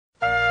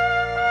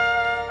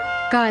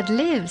God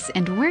lives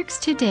and works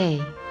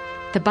today.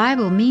 The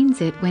Bible means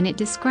it when it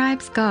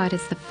describes God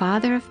as the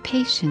Father of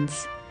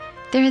patience.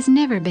 There has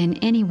never been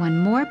anyone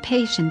more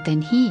patient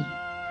than He.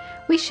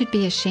 We should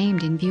be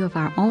ashamed in view of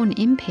our own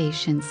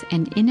impatience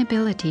and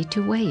inability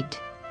to wait.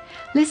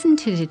 Listen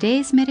to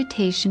today's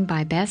meditation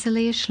by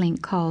Basilea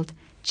Schlink called,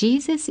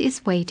 Jesus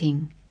is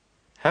Waiting.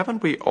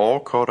 Haven't we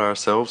all caught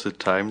ourselves at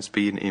times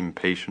being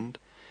impatient?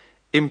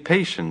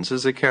 Impatience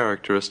is a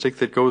characteristic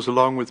that goes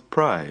along with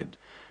pride,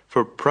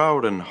 for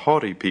proud and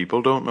haughty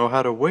people don't know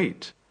how to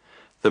wait.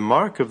 The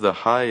mark of the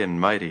high and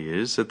mighty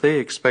is that they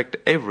expect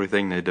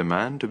everything they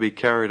demand to be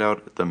carried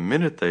out the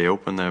minute they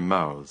open their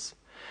mouths.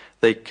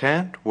 They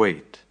can't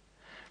wait.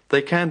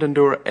 They can't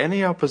endure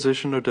any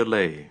opposition or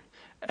delay,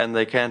 and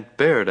they can't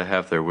bear to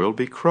have their will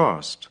be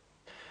crossed.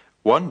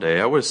 One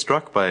day I was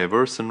struck by a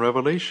verse in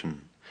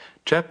Revelation.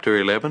 Chapter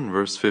 11,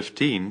 verse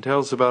 15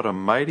 tells about a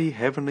mighty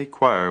heavenly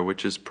choir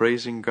which is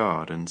praising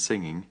God and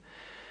singing,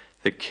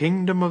 "The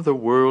kingdom of the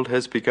world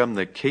has become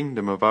the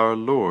kingdom of our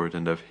Lord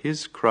and of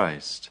His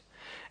Christ,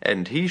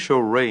 and He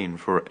shall reign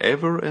for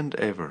ever and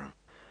ever."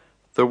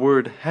 The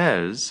word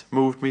 "has"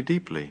 moved me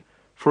deeply,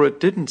 for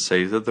it didn't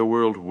say that the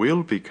world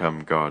will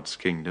become God's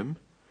kingdom.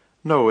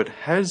 No, it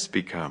has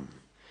become.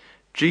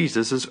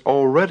 Jesus is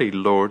already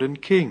Lord and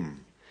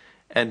King,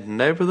 and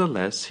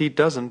nevertheless He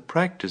doesn't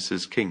practice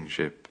His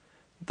kingship.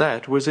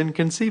 That was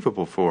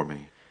inconceivable for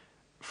me.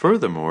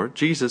 Furthermore,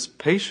 Jesus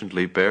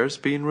patiently bears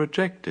being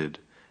rejected,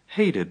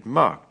 hated,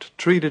 mocked,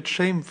 treated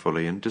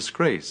shamefully, and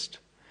disgraced.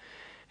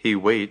 He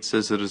waits,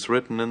 as it is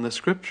written in the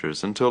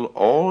Scriptures, until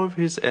all of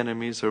His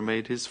enemies are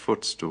made His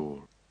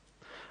footstool.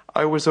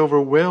 I was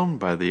overwhelmed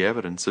by the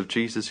evidence of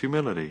Jesus'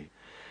 humility,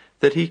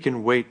 that He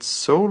can wait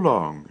so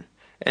long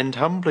and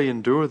humbly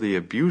endure the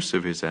abuse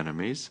of His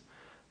enemies,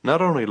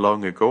 not only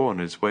long ago on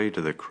His way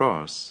to the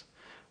cross,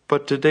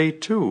 but today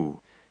too.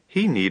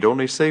 He need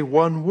only say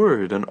one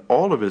word, and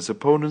all of His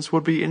opponents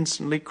would be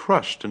instantly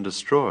crushed and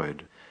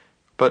destroyed.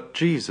 But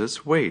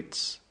Jesus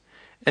waits,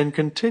 and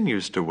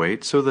continues to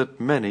wait so that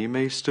many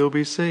may still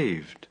be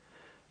saved.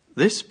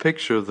 This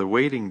picture of the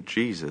waiting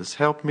Jesus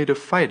helped me to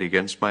fight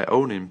against my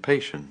own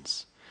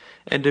impatience,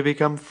 and to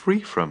become free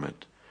from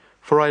it,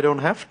 for I don't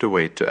have to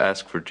wait to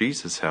ask for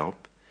Jesus'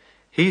 help.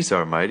 He's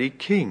our mighty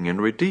King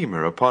and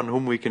Redeemer upon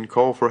whom we can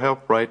call for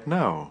help right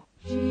now.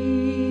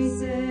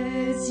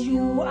 Jesus,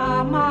 you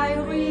are my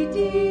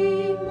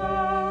Redeemer.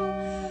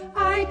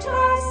 I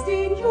trust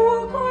in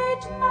your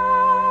great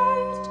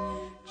might.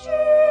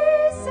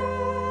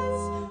 Jesus,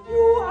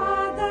 you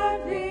are the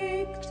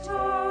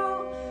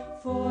victor.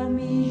 For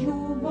me you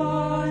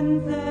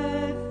won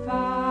the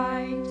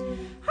fight.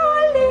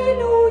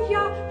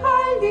 Hallelujah,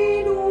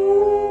 hallelujah.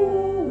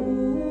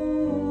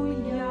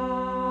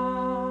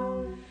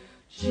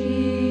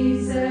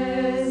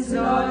 Jesus,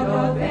 Lord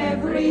of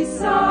every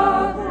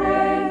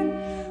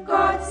sovereign,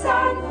 God's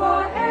Son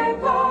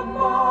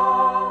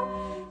forevermore.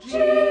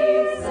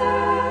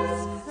 Jesus,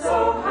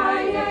 so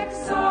high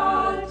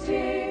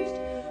exalted,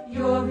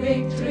 your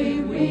victory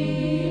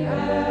we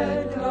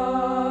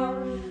adore.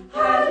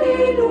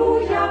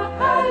 Hallelujah,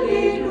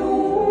 hallelujah.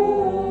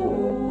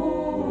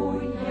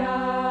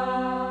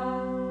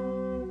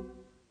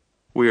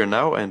 We are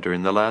now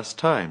entering the last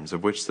times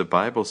of which the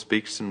Bible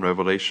speaks in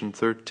Revelation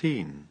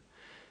 13,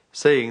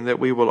 saying that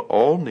we will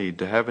all need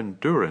to have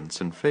endurance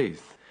and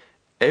faith.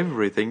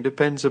 Everything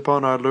depends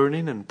upon our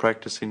learning and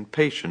practicing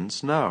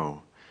patience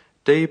now,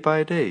 day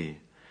by day,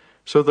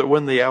 so that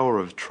when the hour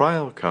of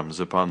trial comes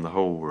upon the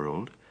whole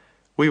world,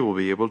 we will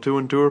be able to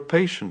endure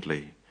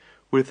patiently,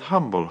 with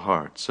humble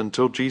hearts,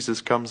 until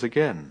Jesus comes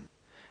again.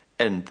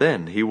 And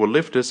then He will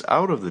lift us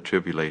out of the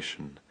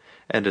tribulation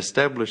and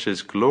establish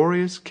His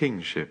glorious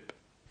kingship.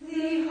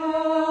 The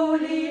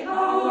holy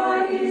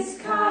hour is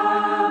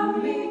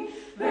coming,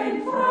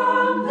 when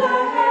from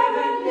the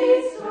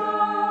heavenly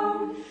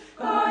throne,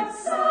 God's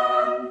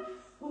Son,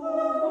 who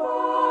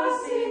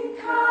was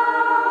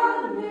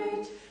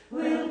incarnate,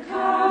 will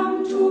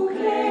come to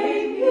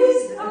claim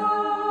His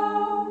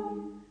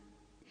own.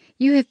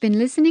 You have been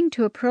listening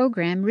to a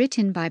program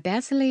written by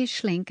Basilea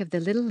Schlink of the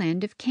little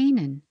land of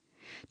Canaan.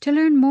 To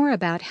learn more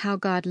about how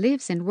God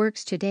lives and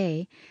works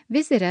today,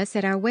 visit us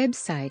at our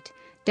website,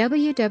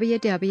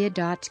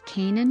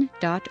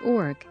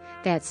 www.canaan.org.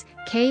 That's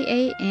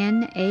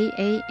KANAAN.org.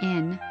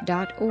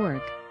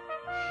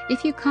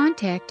 If you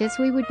contact us,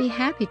 we would be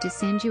happy to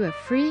send you a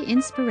free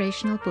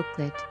inspirational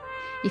booklet.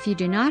 If you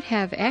do not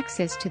have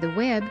access to the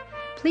web,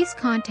 please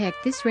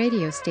contact this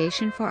radio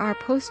station for our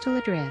postal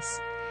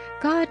address.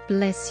 God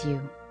bless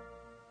you.